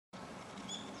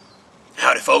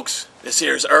Howdy folks, this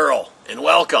here's Earl, and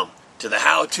welcome to the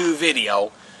how-to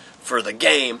video for the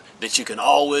game that you can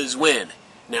always win.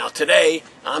 Now today,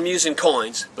 I'm using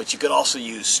coins, but you could also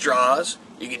use straws,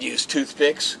 you could use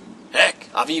toothpicks. Heck,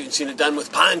 I've even seen it done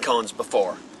with pine cones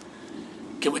before.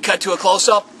 Can we cut to a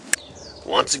close-up?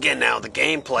 Once again now, the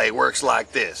gameplay works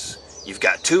like this. You've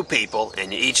got two people,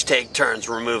 and you each take turns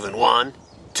removing 1,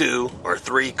 2, or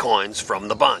 3 coins from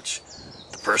the bunch.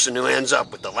 The person who ends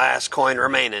up with the last coin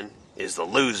remaining is the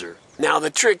loser. Now the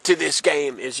trick to this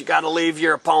game is you got to leave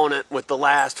your opponent with the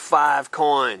last 5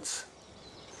 coins.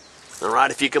 Alright,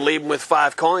 if you can leave them with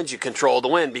 5 coins, you control the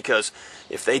win, because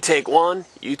if they take 1,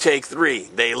 you take 3,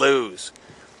 they lose.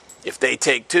 If they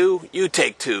take 2, you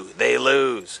take 2, they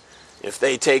lose. If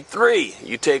they take 3,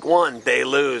 you take 1, they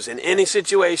lose. In any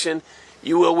situation,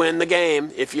 you will win the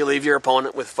game if you leave your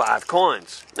opponent with 5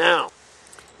 coins. Now,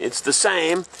 it's the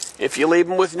same if you leave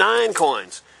them with 9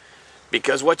 coins.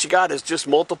 Because what you got is just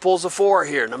multiples of 4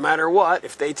 here. No matter what,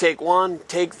 if they take 1,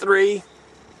 take 3,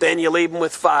 then you leave them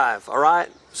with 5. Alright?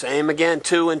 Same again,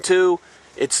 2 and 2.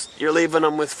 You're leaving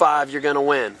them with 5, you're going to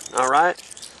win. Alright?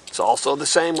 It's also the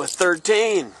same with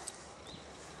 13.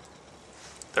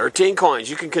 13 coins.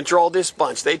 You can control this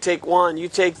bunch. They take 1, you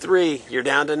take 3. You're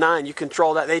down to 9. You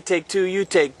control that. They take 2, you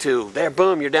take 2. There,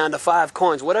 boom, you're down to 5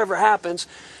 coins. Whatever happens,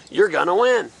 you're going to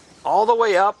win. All the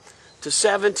way up to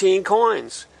 17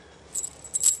 coins.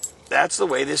 That's the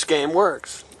way this game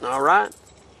works. Alright?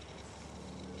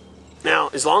 Now,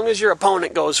 as long as your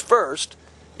opponent goes first,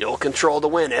 you'll control the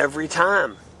win every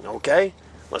time. Okay?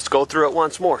 Let's go through it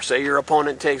once more. Say your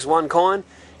opponent takes 1 coin,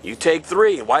 you take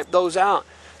 3. Wipe those out.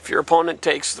 If your opponent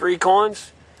takes 3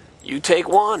 coins, you take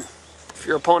 1. If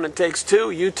your opponent takes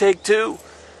 2, you take 2.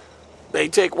 They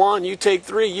take 1, you take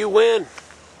 3, you win.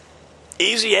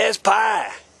 Easy as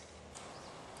pie.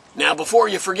 Now, before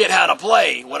you forget how to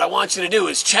play, what I want you to do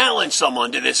is challenge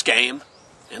someone to this game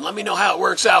and let me know how it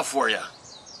works out for you.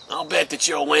 I'll bet that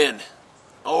you'll win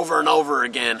over and over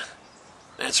again.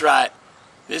 That's right.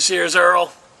 This here's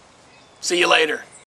Earl. See you later.